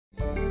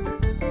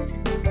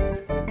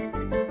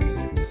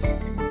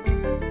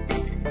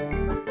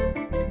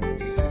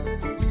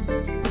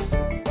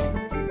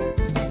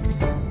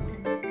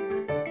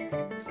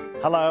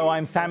Hello,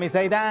 I'm Sami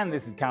Zaidan.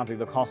 This is Counting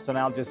the Cost on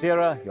Al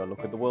Jazeera, your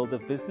look at the world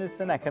of business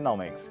and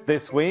economics.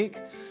 This week,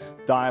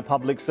 dire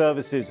public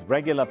services,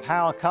 regular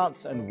power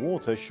cuts and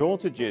water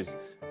shortages.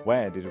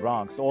 Where did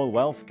Iraq's oil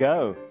wealth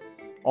go?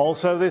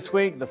 Also this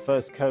week, the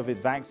first COVID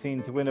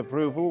vaccine to win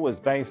approval was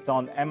based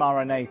on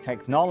mRNA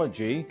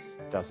technology.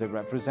 Does it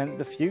represent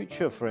the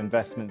future for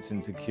investments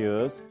into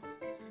cures?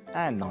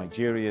 And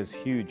Nigeria's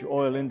huge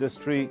oil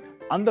industry,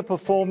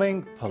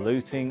 underperforming,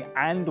 polluting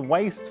and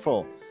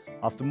wasteful.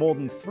 After more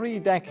than 3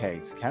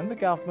 decades, can the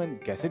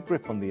government get a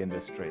grip on the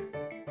industry?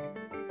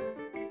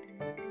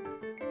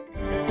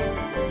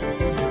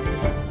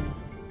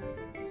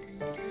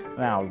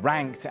 Now,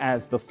 ranked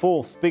as the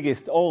 4th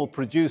biggest oil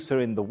producer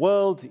in the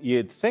world,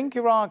 you'd think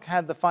Iraq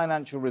had the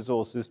financial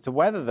resources to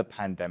weather the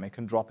pandemic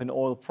and drop in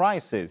oil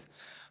prices.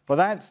 But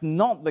that's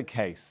not the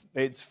case.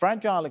 Its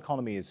fragile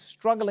economy is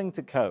struggling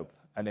to cope,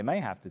 and it may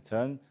have to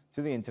turn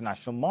to the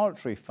International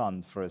Monetary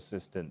Fund for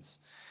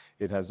assistance.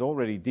 It has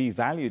already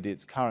devalued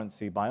its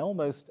currency by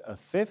almost a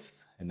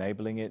fifth,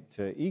 enabling it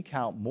to eke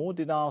out more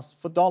dinars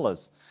for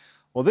dollars.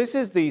 Well, this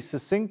is the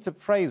succinct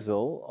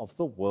appraisal of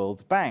the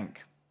World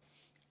Bank.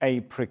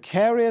 A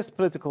precarious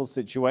political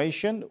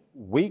situation,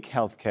 weak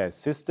healthcare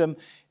system,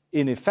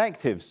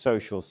 ineffective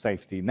social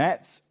safety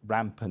nets,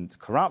 rampant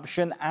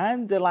corruption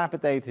and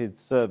dilapidated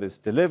service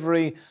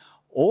delivery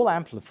all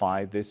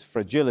amplify this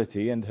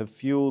fragility and have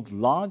fueled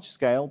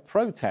large-scale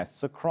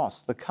protests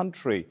across the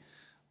country.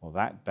 Well,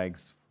 that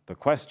begs the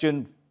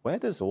question, where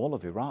does all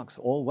of Iraq's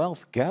oil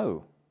wealth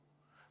go?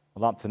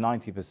 Well, up to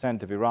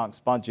 90% of Iraq's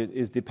budget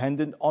is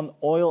dependent on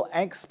oil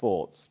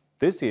exports.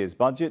 This year's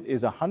budget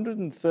is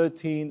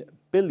 $113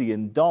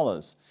 billion.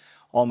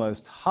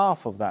 Almost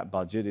half of that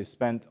budget is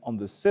spent on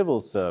the civil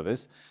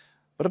service,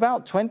 but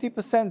about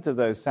 20% of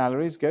those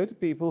salaries go to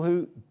people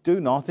who do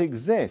not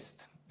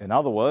exist. In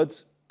other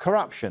words,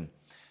 corruption.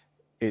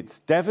 Its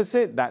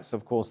deficit, that's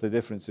of course the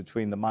difference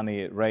between the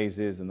money it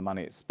raises and the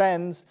money it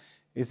spends,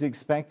 is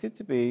expected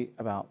to be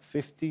about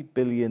 $50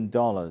 billion.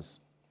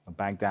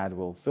 Baghdad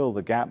will fill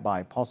the gap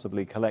by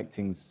possibly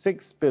collecting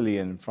 $6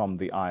 billion from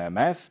the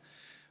IMF,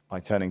 by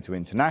turning to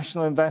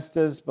international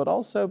investors, but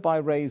also by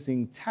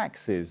raising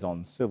taxes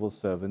on civil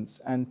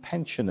servants and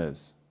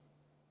pensioners.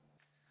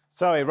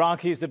 So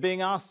Iraqis are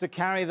being asked to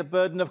carry the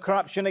burden of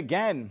corruption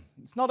again.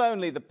 It's not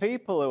only the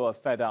people who are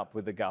fed up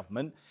with the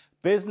government.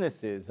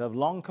 Businesses have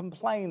long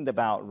complained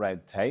about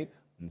red tape,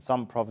 and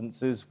some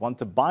provinces want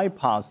to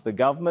bypass the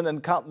government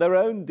and cut their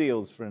own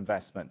deals for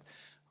investment.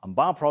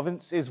 Anbar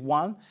province is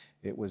one.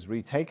 It was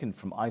retaken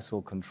from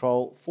ISIL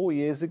control 4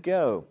 years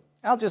ago.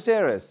 Al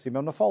Jazeera's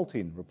Simona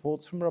Faltin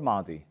reports from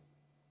Ramadi.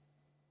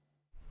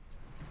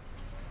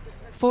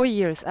 4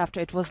 years after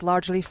it was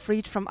largely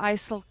freed from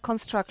ISIL,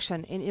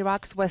 construction in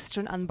Iraq's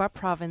western Anbar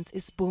province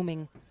is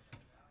booming.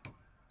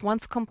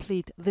 Once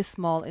complete, this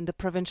mall in the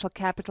provincial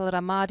capital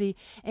Ramadi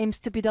aims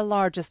to be the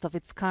largest of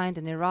its kind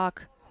in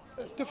Iraq.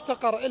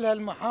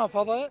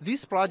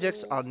 These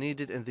projects are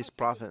needed in this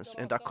province,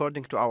 and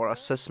according to our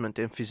assessment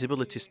and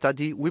feasibility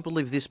study, we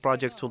believe these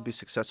projects will be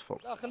successful.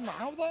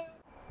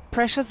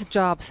 Precious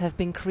jobs have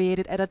been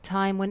created at a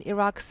time when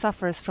Iraq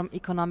suffers from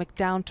economic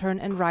downturn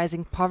and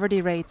rising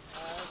poverty rates.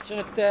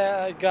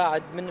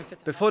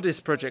 Before this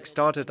project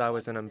started, I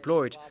was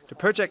unemployed. The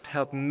project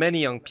helped many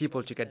young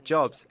people to get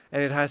jobs,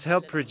 and it has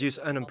helped reduce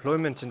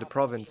unemployment in the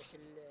province.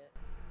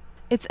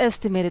 It's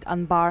estimated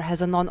Anbar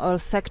has a non-oil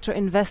sector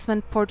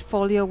investment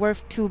portfolio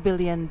worth $2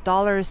 billion,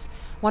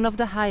 one of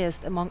the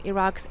highest among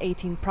Iraq's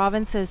 18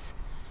 provinces.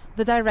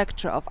 The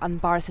director of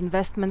Anbar's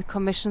investment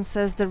commission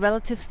says the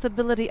relative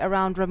stability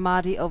around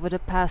Ramadi over the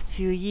past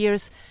few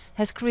years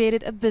has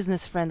created a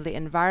business-friendly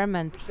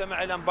environment.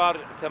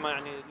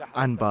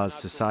 Anbar's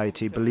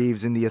society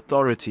believes in the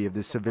authority of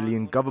the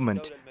civilian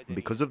government, and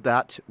because of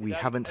that, we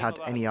haven't had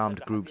any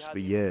armed groups for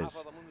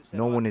years.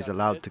 No one is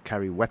allowed to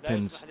carry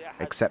weapons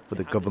except for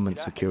the government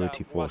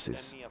security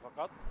forces.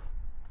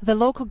 The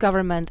local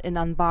government in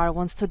Anbar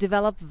wants to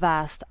develop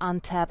vast,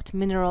 untapped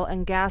mineral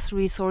and gas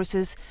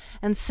resources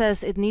and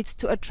says it needs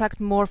to attract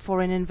more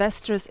foreign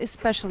investors,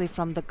 especially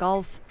from the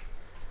Gulf.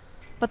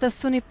 But the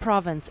Sunni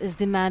province is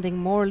demanding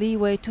more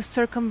leeway to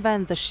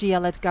circumvent the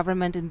Shia-led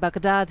government in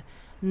Baghdad,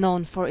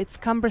 known for its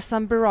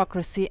cumbersome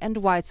bureaucracy and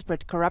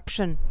widespread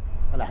corruption.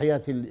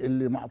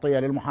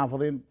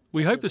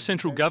 We hope the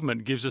central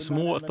government gives us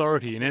more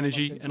authority in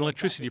energy and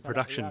electricity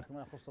production.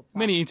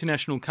 Many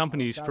international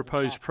companies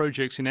propose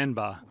projects in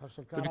Anbar,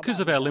 but because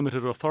of our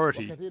limited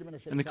authority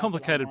and the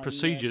complicated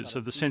procedures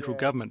of the central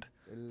government,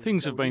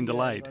 things have been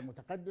delayed.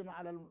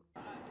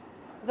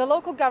 The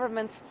local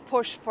government's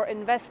push for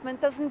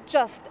investment doesn't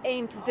just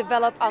aim to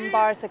develop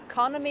Anbar's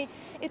economy,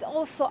 it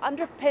also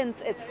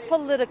underpins its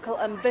political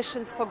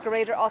ambitions for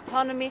greater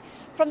autonomy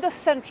from the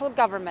central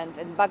government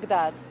in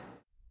Baghdad.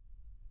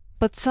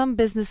 But some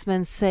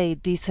businessmen say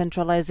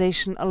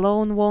decentralization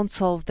alone won't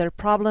solve their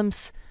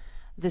problems.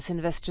 This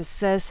investor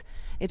says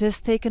it has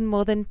taken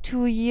more than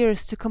 2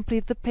 years to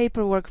complete the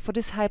paperwork for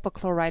this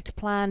hypochlorite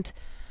plant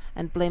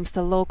and blames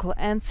the local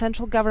and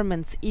central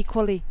governments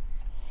equally.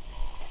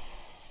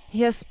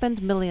 He has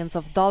spent millions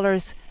of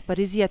dollars, but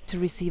is yet to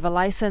receive a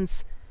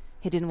license.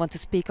 He didn't want to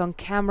speak on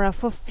camera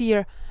for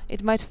fear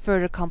it might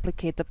further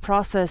complicate the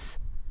process.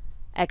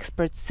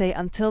 Experts say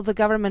until the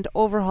government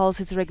overhauls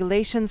its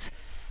regulations,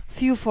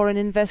 few foreign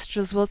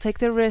investors will take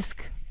the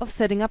risk of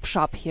setting up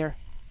shop here.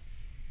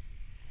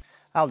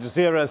 Al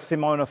Jazeera's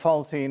Simona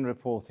Faltin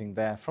reporting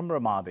there from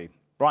Ramadi.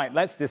 Right,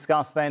 let's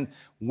discuss then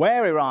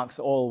where Iraq's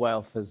oil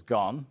wealth has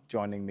gone.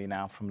 Joining me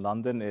now from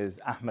London is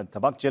Ahmed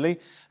Tabaqchali.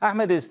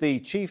 Ahmed is the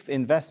Chief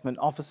Investment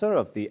Officer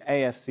of the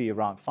AFC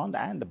Iraq Fund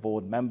and a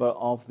board member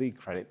of the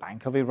Credit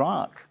Bank of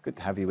Iraq. Good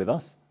to have you with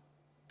us.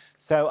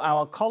 So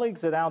our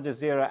colleagues at Al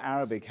Jazeera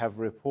Arabic have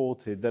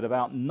reported that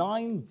about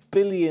 $9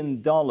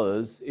 billion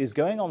is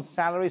going on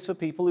salaries for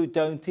people who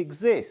don't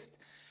exist.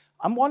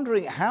 I'm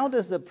wondering, how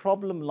does a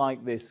problem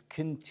like this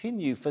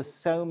continue for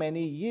so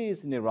many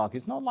years in Iraq?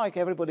 It's not like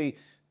everybody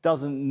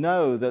doesn't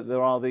know that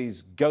there are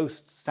these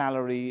ghost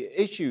salary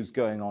issues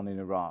going on in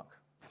Iraq.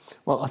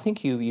 Well, I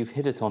think you've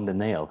hit it on the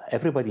nail.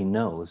 Everybody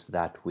knows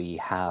that we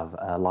have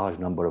a large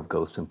number of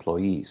ghost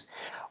employees.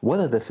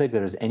 Whether the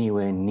figure is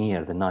anywhere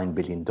near the $9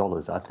 billion,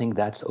 I think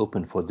that's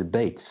open for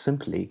debate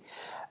simply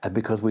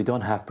because we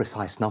don't have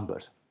precise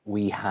numbers.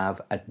 We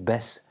have at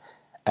best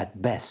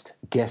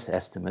guess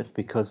estimates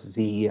because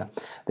the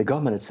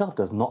government itself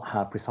does not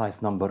have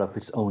precise number of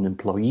its own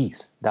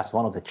employees. That's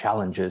one of the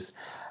challenges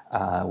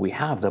we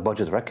have. The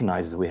budget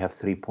recognizes we have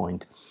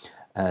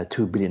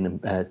 2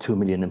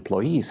 million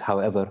employees.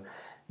 However,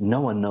 no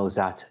one knows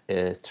that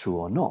is true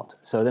or not.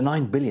 So the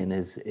 9 billion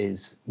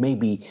is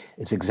maybe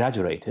it's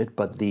exaggerated,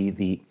 but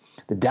the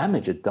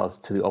damage it does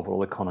to the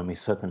overall economy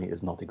certainly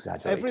is not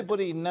exaggerated.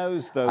 Everybody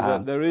knows, though,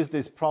 that there is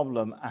this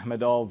problem,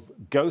 Ahmed, of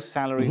ghost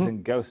salaries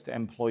and ghost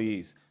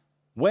employees.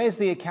 Where's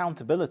the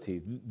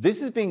accountability? This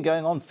has been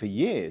going on for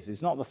years.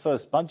 It's not the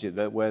first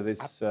budget where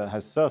this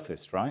has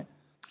surfaced, right?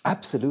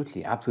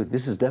 Absolutely, absolutely.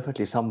 This is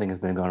definitely something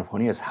that's been going on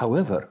for years.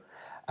 However,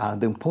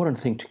 the important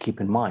thing to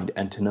keep in mind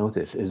and to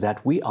notice is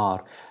that we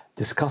are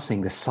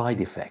discussing the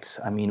side effects.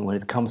 I mean, when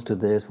it comes to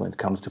this, when it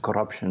comes to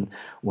corruption,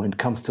 when it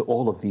comes to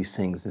all of these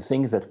things, the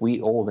things that we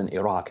all in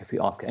Iraq, if you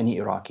ask any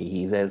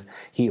Iraqi,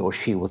 he or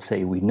she would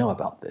say we know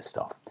about this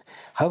stuff.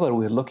 However,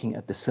 we're looking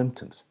at the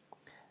symptoms.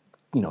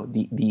 You know,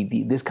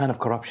 this kind of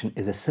corruption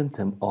is a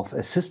symptom of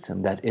a system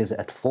that is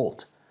at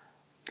fault.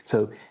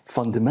 So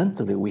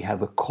fundamentally, we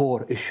have a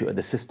core issue at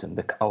the system,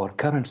 our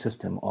current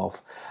system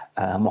of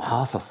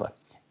muhasasa,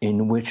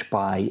 in which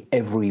by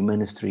every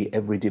ministry,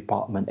 every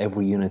department,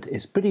 every unit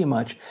is pretty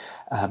much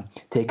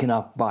taken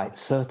up by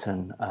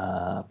certain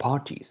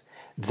parties.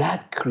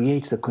 That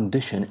creates a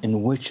condition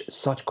in which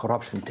such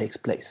corruption takes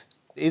place.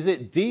 Is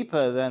it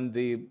deeper than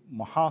the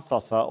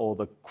muhasasa or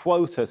the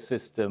quota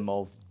system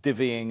of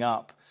divvying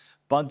up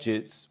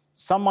budgets?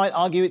 Some might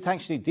argue it's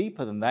actually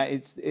deeper than that.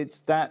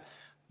 It's that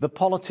the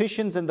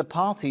politicians and the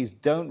parties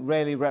don't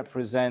really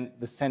represent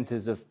the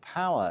centers of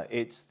power.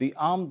 It's the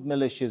armed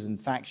militias and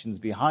factions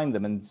behind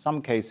them, and in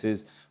some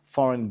cases,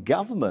 foreign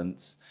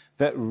governments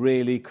that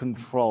really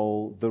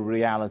control the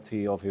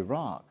reality of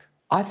Iraq.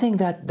 I think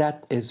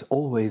that is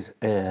always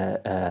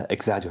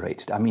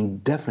exaggerated. I mean,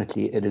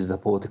 definitely it is the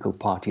political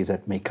parties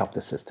that make up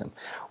the system.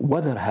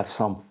 Whether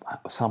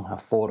some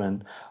have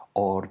foreign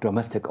or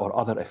domestic or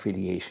other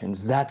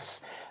affiliations,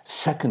 that's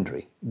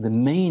secondary. The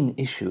main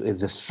issue is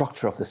the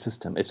structure of the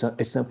system. It's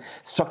a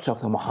structure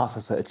of the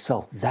muhasasa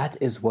itself. That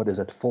is what is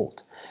at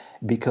fault.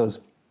 Because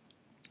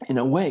in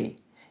a way,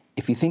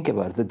 if you think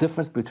about it, the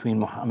difference between,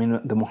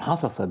 the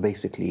muhasasa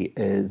basically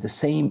is the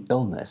same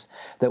illness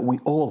that we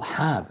all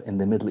have in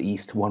the Middle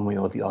East one way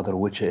or the other,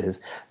 which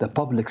is the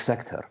public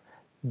sector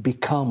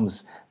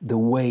becomes the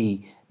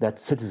way that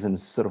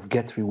citizens sort of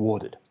get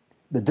rewarded.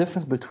 The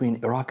difference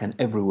between Iraq and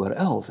everywhere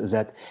else is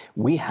that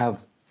we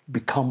have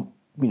become,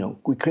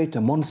 we create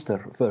a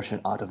monster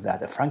version out of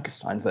that, a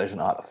Frankenstein version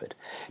out of it,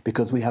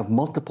 because we have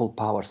multiple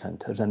power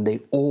centers and they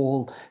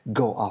all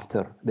go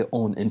after their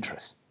own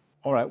interests.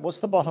 All right, what's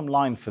the bottom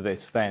line for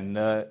this then?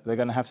 They're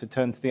going to have to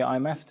turn to the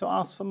IMF to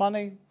ask for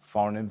money?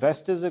 Foreign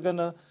investors are going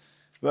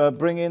to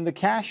bring in the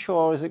cash,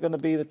 or is it going to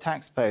be the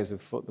taxpayers who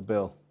foot the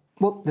bill?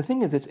 Well, the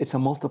thing is, it's a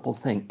multiple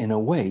thing. In a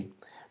way,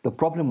 the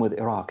problem with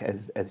Iraq,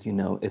 as you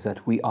know, is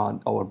that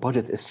our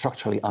budget is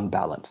structurally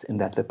unbalanced in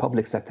that the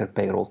public sector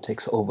payroll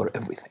takes over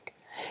everything.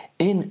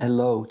 In a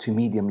low to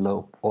medium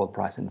low oil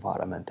price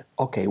environment,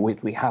 okay,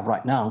 what we have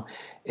right now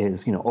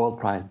is, oil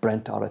price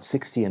Brent are at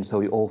 60, and so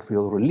we all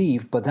feel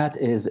relieved, but that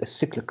is a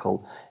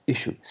cyclical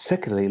issue.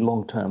 Secondly,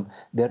 long term,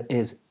 there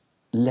is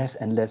less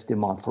and less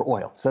demand for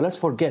oil. So let's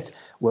forget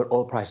where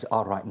oil prices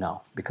are right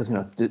now, because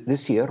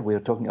this year we are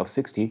talking of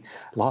 60,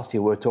 last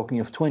year we were talking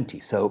of 20.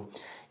 So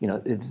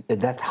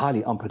that's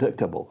highly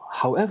unpredictable.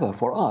 However,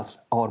 for us,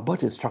 our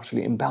budget is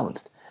structurally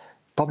imbalanced.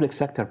 Public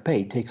sector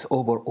pay takes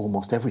over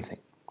almost everything.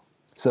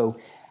 So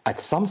at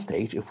some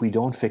stage, if we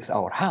don't fix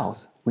our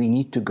house, we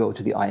need to go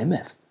to the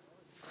IMF.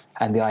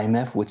 And the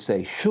IMF would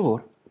say,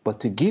 sure, but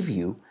to give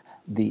you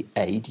the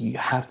aid, you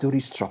have to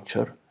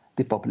restructure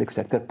the public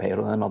sector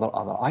payroll and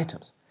other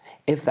items.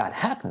 If that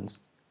happens,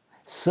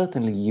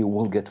 certainly you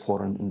will get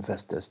foreign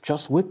investors.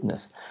 Just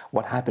witness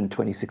what happened in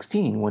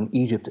 2016 when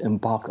Egypt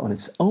embarked on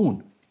its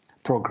own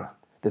program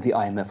that the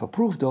IMF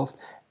approved of.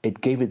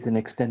 It gave it an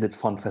extended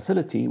fund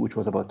facility, which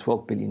was about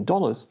 $12 billion,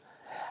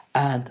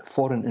 and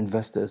foreign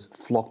investors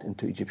flocked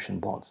into Egyptian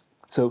bonds.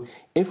 So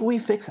if we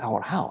fix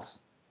our house,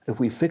 if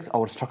we fix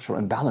our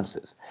structural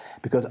imbalances,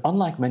 because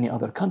unlike many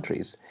other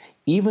countries,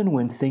 even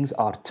when things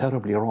are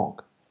terribly wrong,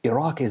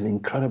 Iraq is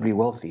incredibly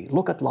wealthy.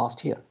 Look at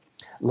last year.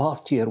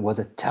 Last year was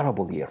a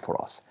terrible year for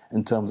us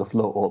in terms of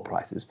low oil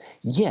prices.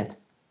 Yet,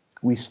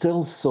 we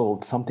still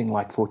sold something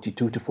like $42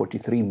 to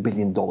 $43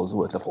 billion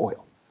worth of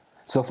oil.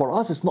 So for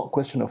us, it's not a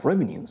question of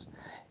revenues.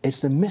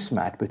 It's a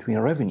mismatch between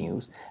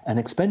revenues and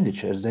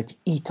expenditures that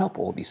eat up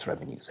all these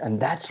revenues. And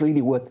that's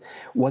really what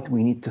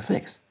we need to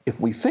fix.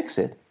 If we fix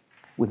it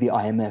with the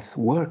IMF's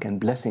work and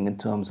blessing in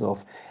terms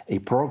of a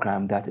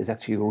program that is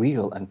actually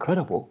real and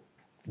credible,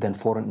 then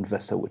foreign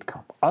investor would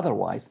come.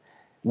 Otherwise,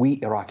 we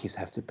Iraqis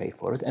have to pay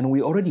for it. And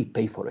we already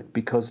pay for it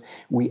because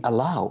we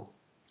allow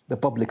the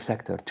public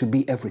sector to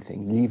be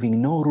everything,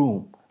 leaving no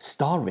room,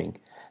 starving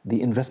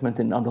the investment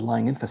in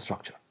underlying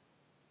infrastructure.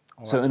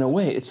 So in a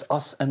way, it's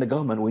us and the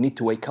government. We need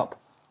to wake up.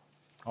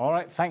 All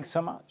right. Thanks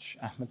so much,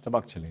 Ahmed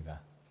Tabaqchali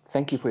there.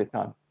 Thank you for your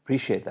time.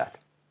 Appreciate that.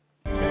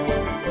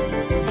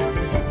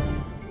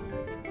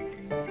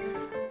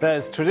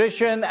 There's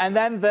tradition and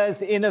then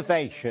there's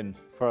innovation.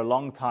 For a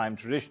long time,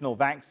 traditional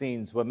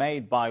vaccines were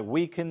made by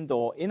weakened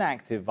or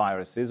inactive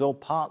viruses or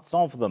parts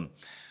of them.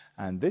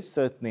 And this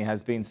certainly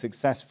has been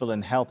successful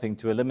in helping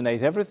to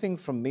eliminate everything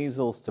from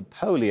measles to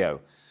polio.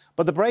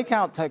 But the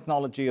breakout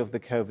technology of the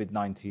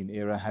COVID-19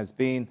 era has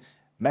been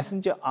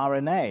messenger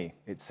RNA.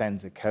 It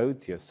sends a code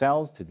to your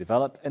cells to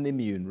develop an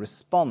immune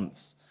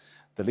response.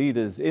 The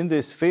leaders in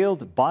this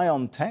field,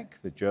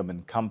 BioNTech, the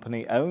German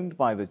company owned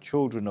by the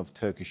children of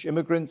Turkish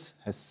immigrants,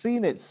 has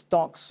seen its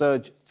stock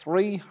surge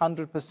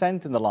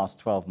 300% in the last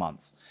 12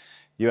 months.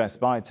 US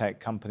biotech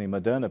company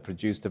Moderna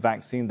produced a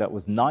vaccine that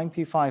was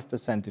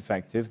 95%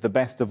 effective, the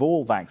best of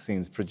all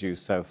vaccines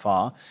produced so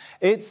far.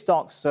 Its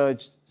stock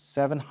surged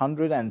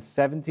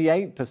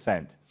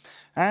 778%.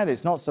 And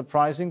it's not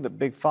surprising that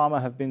Big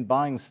Pharma have been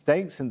buying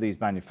stakes in these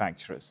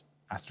manufacturers.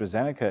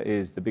 AstraZeneca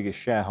is the biggest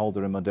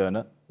shareholder in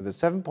Moderna with a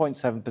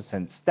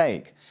 7.7%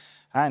 stake.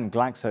 And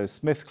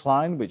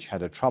GlaxoSmithKline, which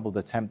had a troubled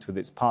attempt with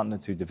its partner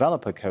to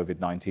develop a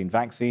COVID-19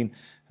 vaccine,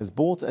 has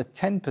bought a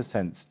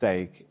 10%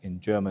 stake in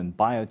German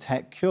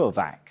biotech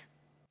CureVac.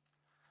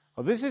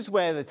 Well, this is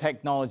where the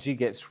technology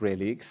gets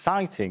really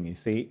exciting. You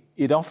see,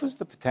 it offers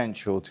the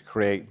potential to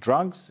create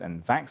drugs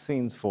and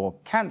vaccines for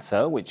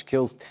cancer, which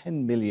kills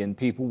 10 million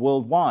people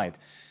worldwide.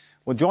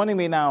 Well, joining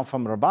me now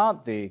from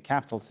Rabat, the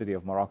capital city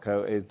of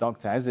Morocco, is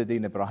Dr.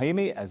 Azeddine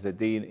Ibrahimi.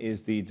 Azeddine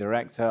is the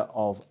director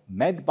of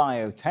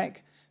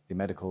MedBiotech, the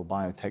Medical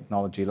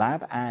Biotechnology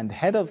Lab, and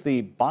head of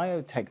the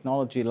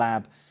Biotechnology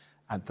Lab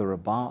at the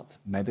Rabat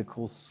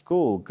Medical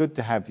School. Good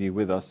to have you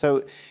with us.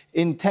 So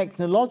in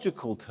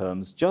technological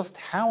terms, just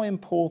how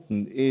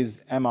important is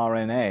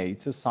mRNA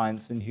to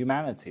science and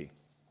humanity?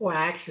 Well,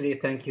 actually,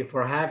 thank you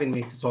for having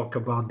me to talk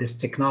about this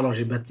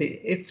technology, but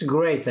it's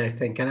great, I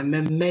think, and I'm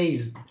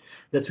amazed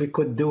that we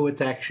could do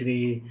it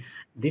actually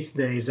these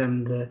days,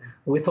 and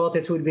we thought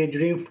it would be a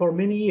dream for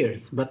many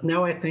years, but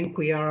now I think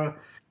we are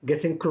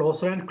getting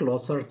closer and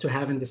closer to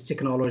having this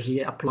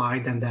technology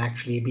applied and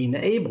actually being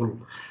able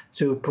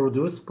to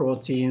produce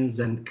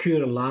proteins and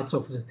cure a lot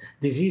of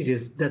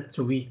diseases that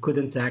we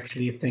couldn't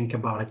actually think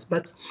about it.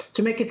 But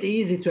to make it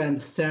easy to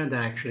understand,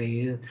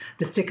 actually,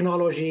 this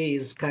technology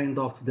is kind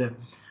of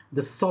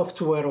the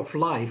software of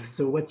life.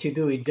 So what you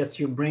do is just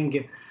you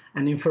bring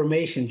an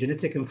information,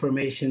 genetic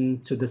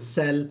information to the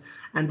cell,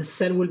 and the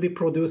cell will be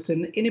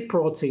producing any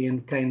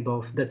protein kind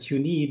of that you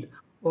need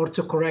or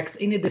to correct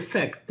any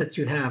defect that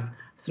you have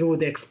through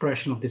the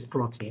expression of this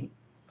protein.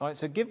 All right,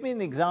 so give me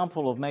an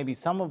example of maybe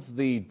some of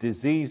the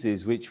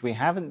diseases which we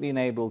haven't been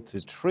able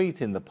to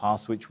treat in the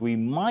past, which we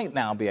might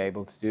now be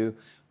able to do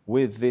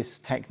with this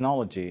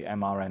technology,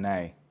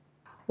 mRNA.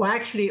 Well,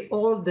 actually,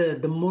 all the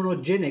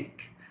monogenic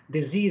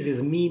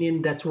diseases,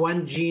 meaning that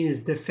one gene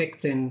is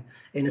defecting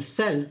in a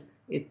cell,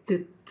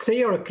 it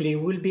theoretically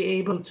will be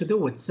able to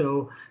do it.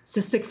 So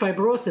cystic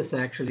fibrosis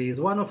actually is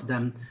one of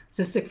them.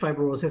 Cystic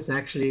fibrosis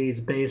actually is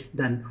based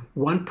on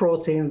one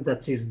protein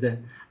that is the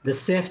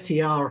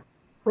CFTR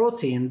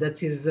protein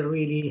that is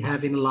really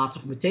having a lot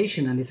of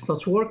mutation and it's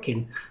not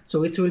working.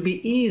 So it will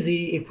be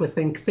easy, if we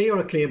think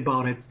theoretically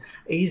about it,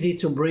 easy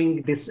to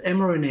bring this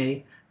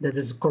mRNA that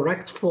is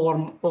correct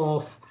form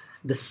of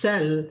the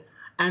cell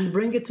and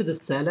bring it to the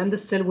cell, and the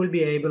cell will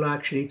be able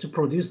actually to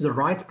produce the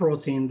right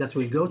protein that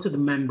will go to the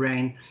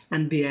membrane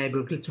and be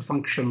able to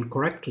function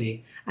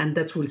correctly. And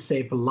that will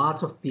save a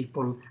lot of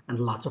people and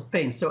a lot of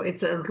pain. So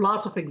it's a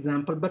lot of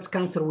examples, but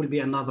cancer will be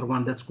another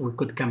one that we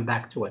could come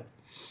back to it.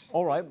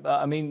 All right.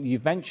 I mean,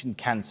 you've mentioned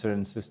cancer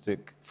and cystic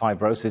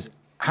fibrosis.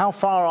 How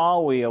far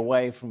are we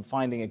away from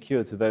finding a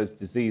cure to those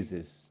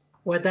diseases?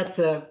 Well, that's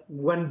a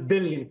 1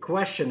 billion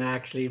question,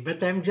 actually.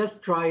 But I'm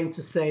just trying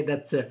to say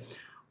that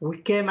we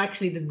came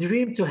actually, the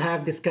dream to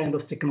have this kind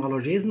of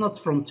technology is not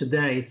from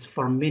today, it's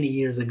from many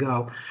years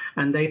ago.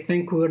 And I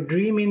think we're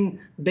dreaming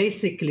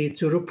basically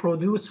to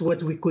reproduce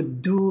what we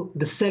could do,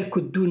 the cell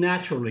could do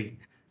naturally.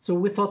 So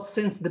we thought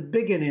since the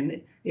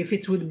beginning, if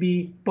it would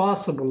be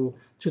possible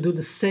to do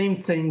the same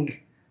thing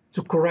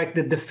to correct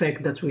the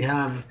defect that we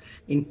have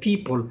in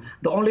people.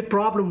 The only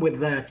problem with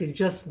that is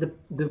just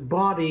the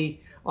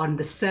body and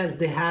the cells,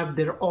 they have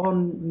their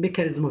own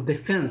mechanism of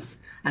defense.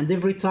 And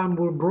every time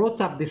we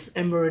brought up this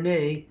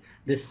mRNA,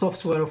 the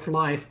software of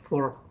life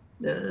for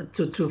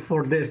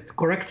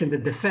correcting the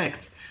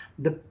defects,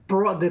 the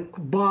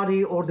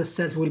body or the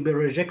cells will be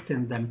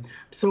rejecting them.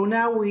 So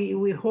now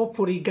we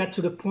hopefully get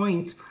to the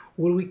point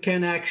where we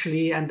can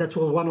actually, and that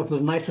was one of the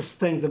nicest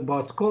things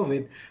about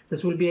COVID,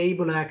 that we'll be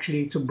able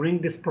actually to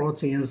bring these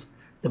proteins,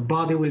 the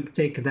body will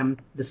take them,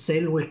 the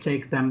cell will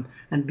take them,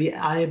 and be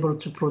able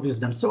to produce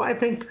them. So I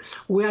think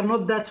we are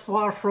not that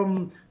far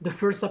from the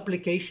first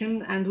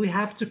application, and we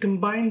have to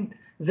combine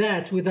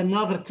that with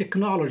another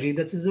technology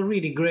that is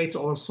really great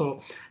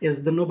also,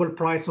 is the Nobel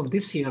Prize of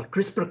this year,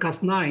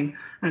 CRISPR-Cas9.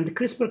 And the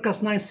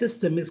CRISPR-Cas9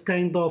 system is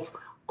kind of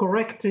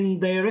correcting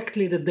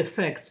directly the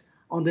defects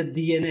on the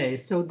DNA.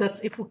 So that's,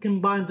 if we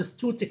combine those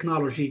two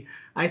technology,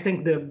 I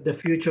think the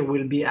future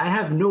will be, I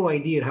have no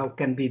idea how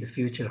can be the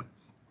future.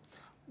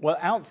 Well,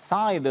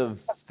 outside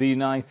of the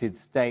United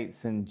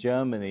States and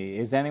Germany,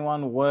 is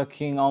anyone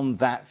working on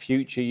that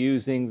future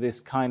using this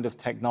kind of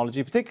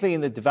technology, particularly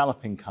in the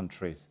developing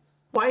countries?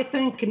 Well, I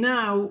think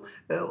now,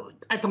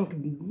 I don't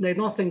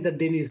think that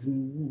there is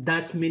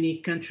that many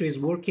countries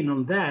working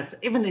on that,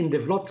 even in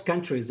developed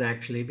countries,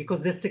 actually,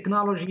 because this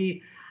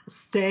technology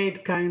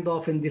stayed kind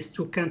of in these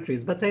two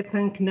countries. But I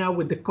think now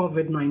with the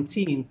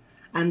COVID-19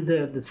 and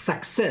the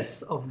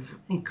success of,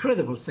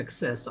 incredible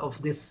success of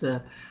this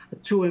 2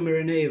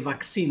 mRNA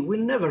vaccine, we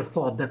never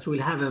thought that we'll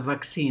have a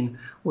vaccine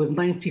with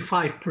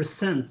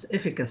 95%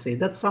 efficacy.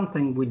 That's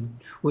something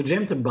we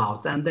dreamt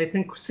about. And I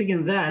think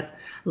seeing that,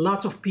 a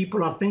lot of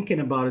people are thinking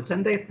about it.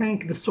 And I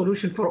think the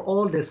solution for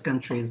all these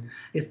countries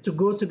is to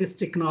go to this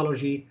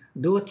technology,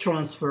 do a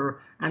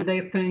transfer, and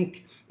I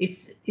think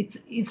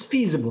it's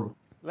feasible.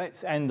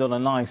 Let's end on a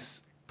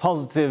nice,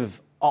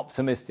 positive,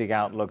 optimistic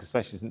outlook,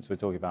 especially since we're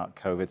talking about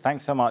COVID.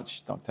 Thanks so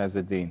much, Dr.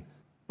 Azeddine.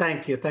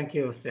 Thank you,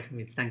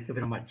 Ahmed. Thank you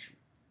very much.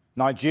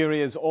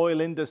 Nigeria's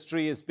oil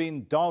industry has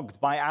been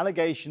dogged by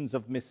allegations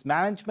of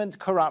mismanagement,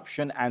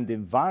 corruption and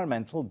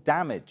environmental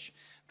damage.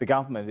 The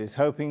government is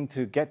hoping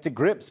to get to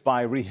grips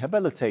by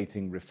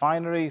rehabilitating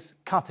refineries,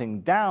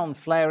 cutting down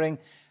flaring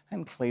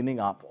and cleaning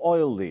up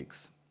oil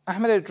leaks.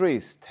 Ahmed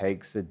Idris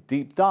takes a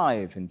deep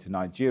dive into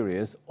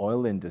Nigeria's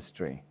oil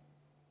industry.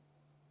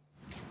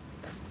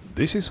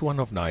 This is one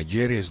of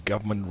Nigeria's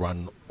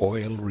government-run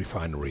oil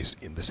refineries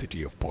in the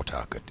city of Port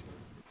Harcourt.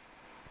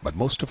 But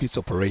most of its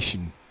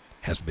operation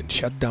has been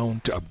shut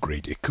down to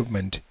upgrade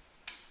equipment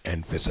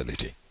and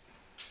facility.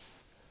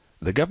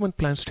 The government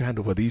plans to hand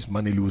over these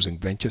money-losing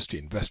ventures to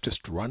investors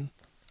to run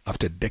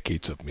after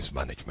decades of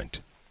mismanagement.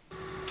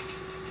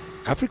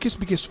 Africa's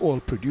biggest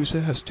oil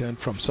producer has turned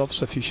from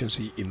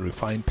self-sufficiency in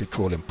refined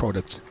petroleum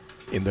products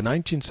in the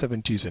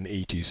 1970s and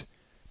 80s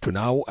to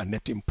now a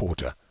net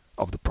importer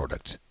of the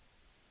products.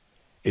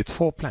 Its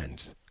 4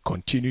 plants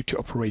continue to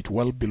operate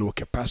well below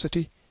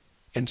capacity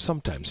and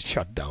sometimes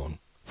shut down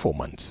for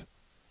months.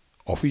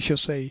 Officials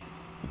say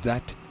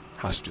that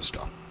has to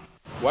stop.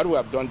 What we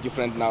have done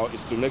different now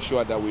is to make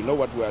sure that we know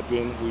what we are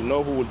doing, we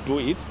know who will do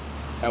it,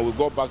 and we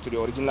go back to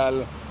the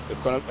original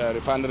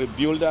refinery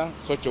builder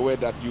such a way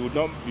that you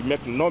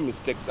make no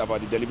mistakes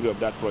about the delivery of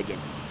that project.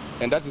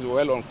 And that is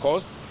well on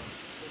course.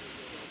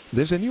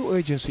 There's a new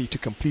urgency to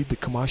complete the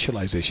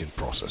commercialization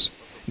process.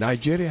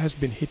 Nigeria has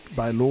been hit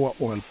by lower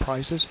oil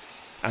prices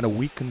and a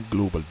weakened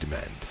global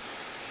demand.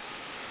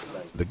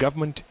 The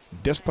government,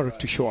 desperate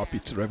to shore up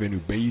its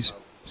revenue base,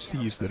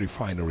 sees the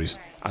refineries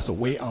as a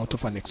way out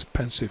of an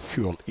expensive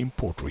fuel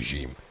import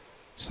regime,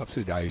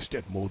 subsidized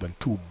at more than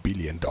 $2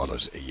 billion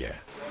a year.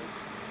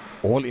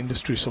 Oil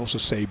industry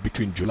sources say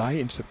between July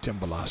and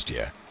September last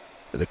year,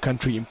 the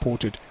country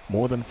imported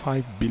more than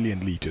 5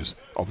 billion liters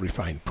of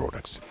refined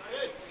products.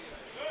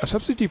 A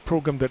subsidy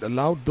program that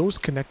allowed those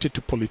connected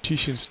to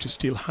politicians to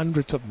steal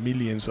hundreds of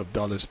millions of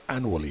dollars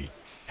annually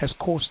has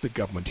caused the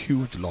government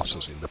huge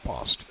losses in the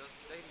past.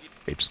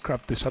 It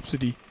scrapped the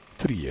subsidy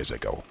 3 years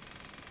ago,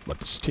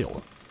 but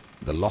still,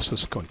 the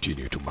losses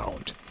continue to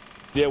mount.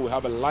 There we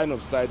have a line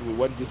of sight with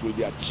when this will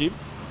be achieved,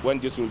 when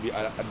this will be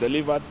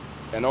delivered,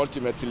 and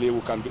ultimately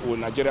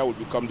Nigeria will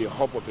become the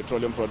hub of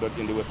petroleum product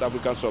in the West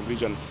African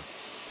sub-region.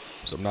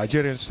 Some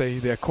Nigerians say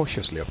they are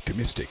cautiously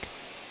optimistic.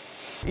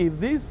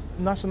 If these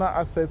national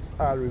assets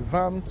are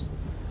revamped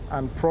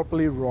and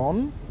properly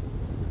run,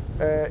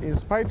 in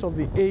spite of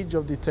the age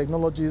of the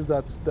technologies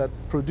that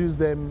produced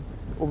them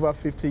over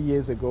 50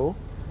 years ago,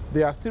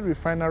 there are still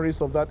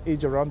refineries of that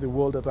age around the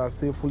world that are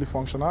still fully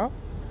functional.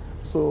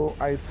 So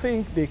I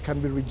think they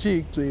can be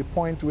rejigged to a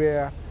point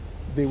where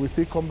they will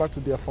still come back to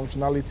their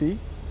functionality,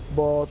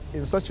 but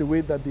in such a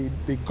way that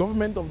the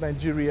government of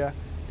Nigeria,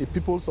 the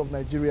peoples of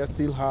Nigeria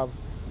still have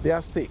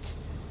their stake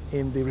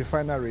in the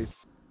refineries.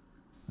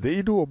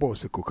 The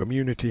Idu-Obosiko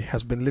community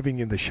has been living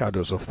in the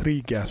shadows of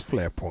 3 gas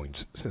flare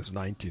points since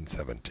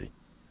 1970.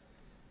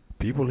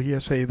 People here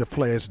say the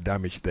flares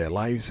damaged their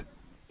lives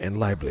and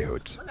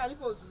livelihoods.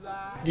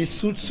 The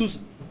suits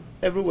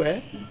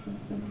everywhere.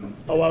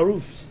 Our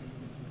roofs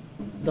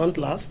don't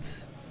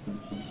last.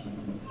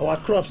 Our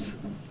crops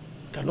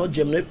cannot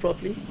germinate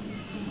properly.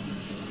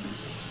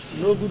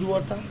 No good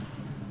water.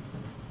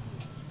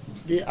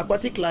 The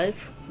aquatic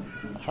life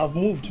have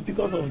moved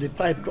because of the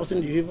pipe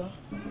crossing the river.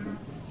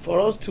 For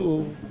us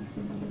to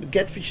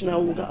get fish now,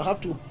 we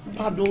have to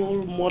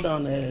paddle more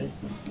than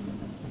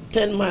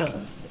 10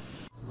 miles.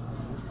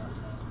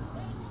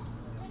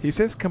 He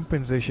says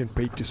compensation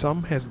paid to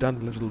some has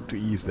done little to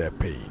ease their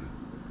pain.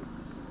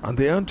 And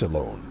they aren't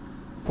alone.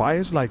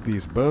 Fires like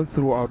these burn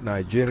throughout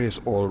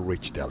Nigeria's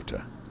oil-rich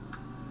delta.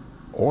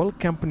 Oil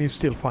companies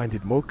still find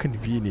it more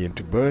convenient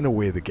to burn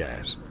away the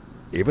gas,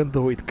 even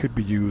though it could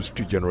be used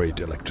to generate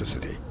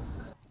electricity.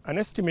 An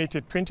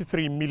estimated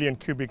 23 million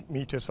cubic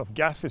meters of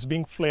gas is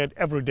being flared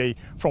every day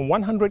from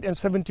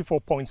 174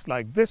 points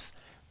like this,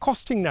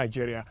 costing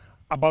Nigeria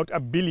about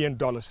 $1 billion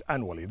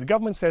annually. The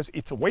government says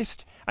it's a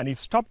waste, and if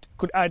stopped,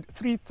 could add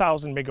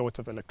 3,000 megawatts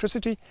of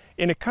electricity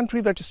in a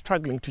country that is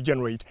struggling to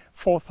generate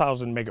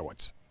 4,000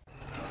 megawatts.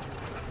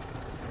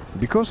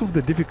 Because of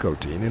the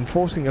difficulty in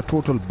enforcing a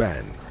total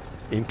ban,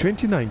 in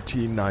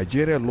 2019,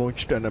 Nigeria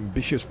launched an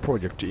ambitious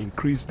project to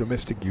increase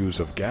domestic use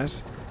of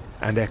gas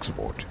and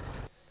export.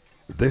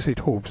 This, it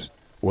hopes,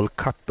 will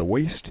cut the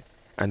waste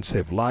and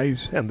save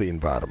lives and the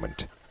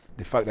environment.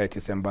 The fact that it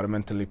is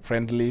environmentally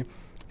friendly,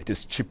 it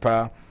is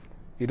cheaper,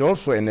 it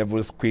also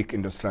enables quick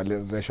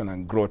industrialization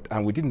and growth.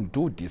 And we didn't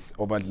do this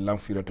over the long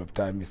period of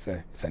time. It's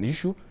an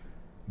issue,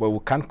 but we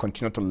can't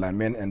continue to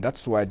lament, and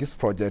that's why this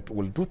project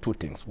will do 2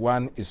 things.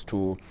 One is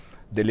to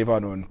deliver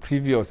on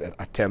previous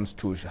attempts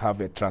to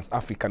have a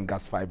trans-African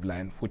gas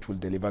pipeline, which will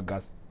deliver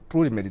gas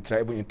through the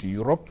Mediterranean into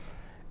Europe,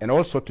 and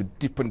also to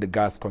deepen the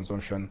gas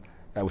consumption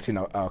within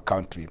our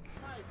country.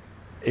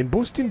 In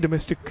boosting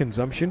domestic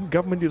consumption,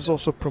 government is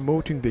also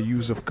promoting the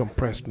use of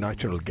compressed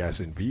natural gas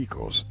in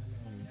vehicles.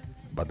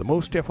 But the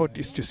most effort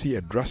is to see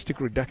a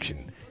drastic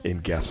reduction in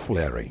gas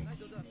flaring.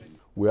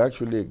 We're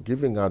actually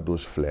giving out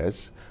those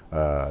flares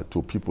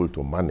to people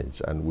to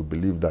manage, and we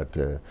believe that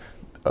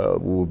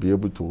we will be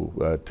able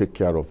to take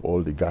care of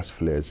all the gas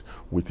flares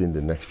within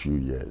the next few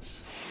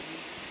years.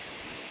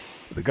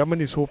 The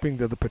government is hoping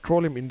that the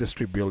petroleum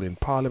industry bill in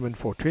Parliament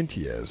for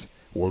 20 years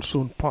will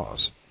soon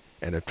pass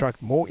and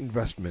attract more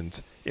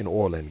investments in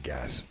oil and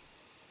gas.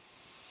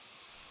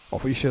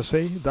 Officials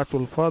say that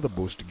will further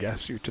boost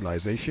gas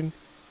utilization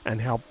and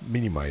help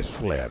minimize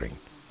flaring.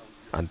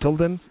 Until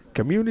then,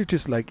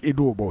 communities like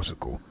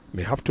Idu-Obosiko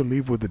may have to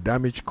live with the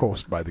damage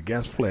caused by the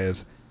gas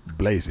flares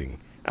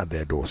blazing at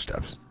their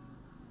doorsteps.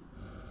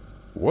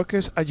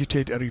 Workers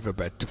agitate a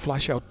riverbed to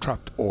flush out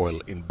trapped oil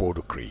in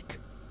Bodo Creek.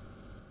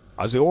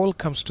 As the oil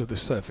comes to the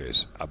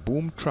surface, a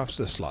boom traps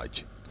the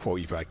sludge for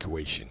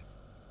evacuation.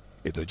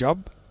 It's a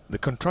job the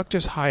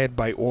contractors hired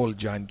by oil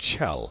giant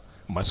Shell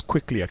must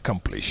quickly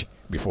accomplish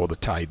before the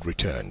tide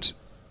returns.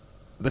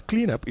 The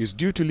cleanup is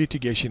due to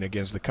litigation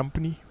against the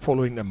company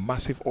following a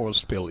massive oil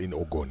spill in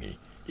Ogoni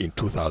in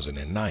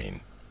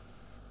 2009.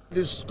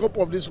 The scope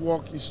of this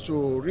work is to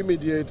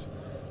remediate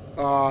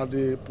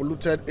the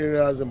polluted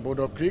areas in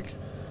Bodo Creek,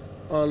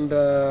 and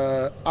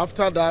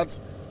after that,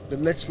 the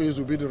next phase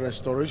will be the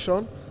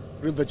restoration,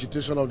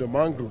 revegetation of the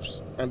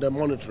mangroves, and the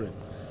monitoring.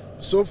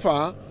 So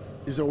far,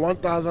 it's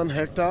 1,000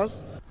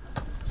 hectares.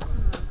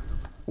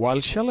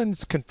 While Shell and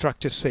its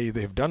contractors say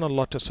they've done a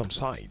lot at some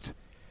sites,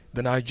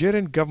 the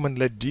Nigerian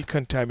government-led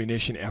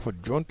decontamination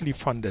effort jointly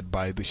funded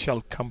by the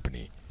Shell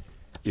company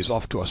is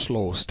off to a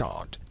slow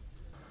start.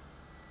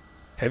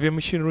 Heavy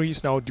machinery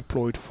is now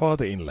deployed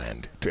further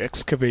inland to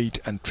excavate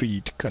and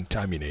treat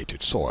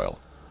contaminated soil.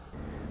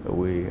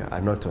 We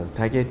are not on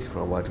target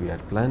from what we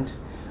had planned,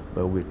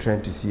 but we're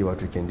trying to see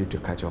what we can do to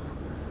catch up.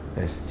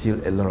 There's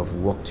still a lot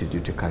of work to do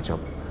to catch up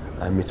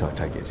and meet our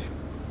target.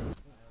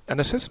 An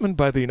assessment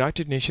by the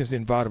United Nations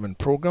Environment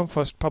Programme,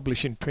 first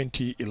published in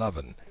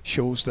 2011,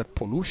 shows that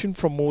pollution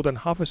from more than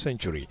half a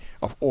century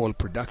of oil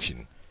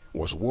production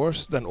was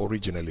worse than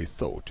originally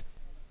thought.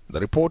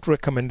 The report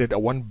recommended a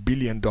 $1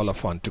 billion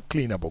fund to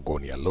clean up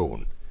Ogoni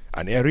alone,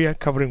 an area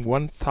covering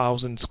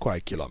 1,000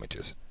 square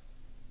kilometers.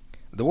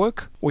 The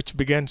work, which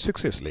began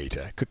 6 years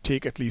later, could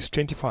take at least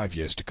 25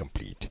 years to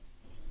complete.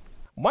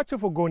 Much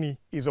of Ogoni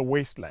is a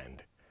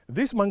wasteland.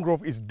 This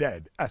mangrove is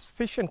dead as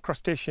fish and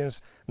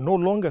crustaceans no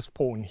longer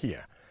spawn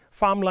here.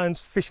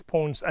 Farmlands, fish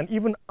ponds, and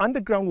even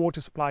underground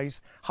water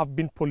supplies have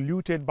been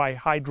polluted by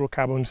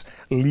hydrocarbons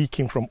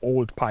leaking from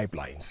old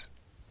pipelines.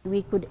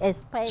 We could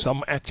expect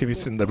some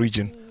activists in the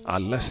region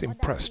are less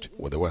impressed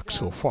with the work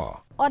so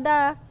far.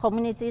 Other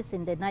communities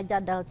in the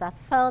Niger Delta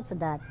felt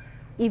that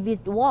if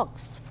it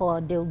works for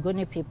the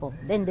Ogoni people,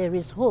 then there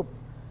is hope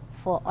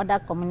for other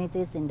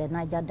communities in the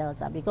Niger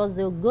Delta, because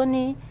the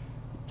Ogoni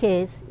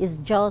case is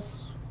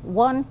just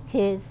one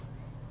case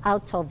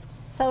out of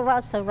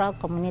several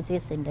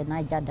communities in the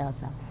Niger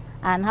Delta.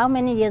 And how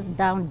many years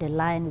down the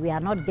line we are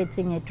not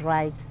getting it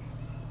right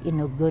in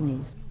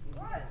Ogoni.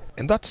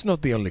 And that's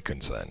not the only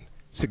concern.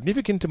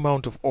 Significant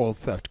amount of oil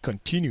theft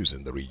continues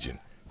in the region,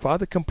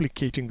 further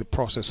complicating the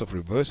process of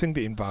reversing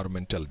the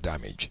environmental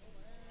damage.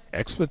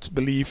 Experts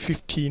believe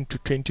 15 to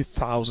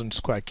 20,000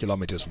 square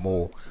kilometers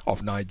more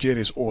of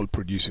Nigeria's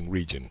oil-producing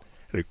region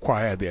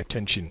require the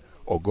attention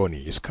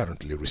Ogoni is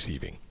currently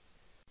receiving.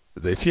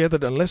 They fear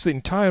that unless the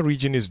entire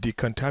region is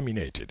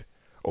decontaminated,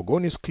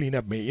 Ogoni's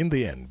cleanup may in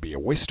the end be a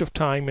waste of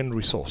time and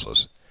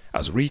resources,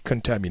 as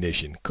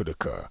recontamination could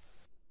occur.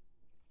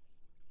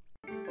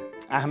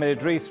 Ahmed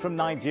Idris from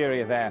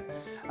Nigeria there.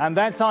 And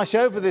that's our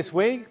show for this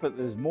week, but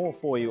there's more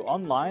for you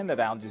online at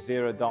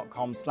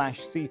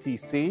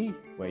aljazeera.com/CTC,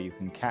 where you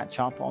can catch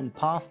up on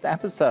past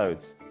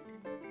episodes.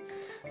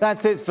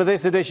 That's it for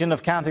this edition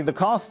of Counting the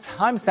Cost.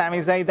 I'm Sami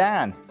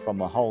Zaidan from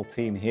the whole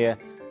team here.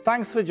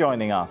 Thanks for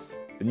joining us.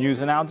 The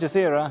news on Al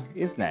Jazeera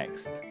is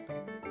next.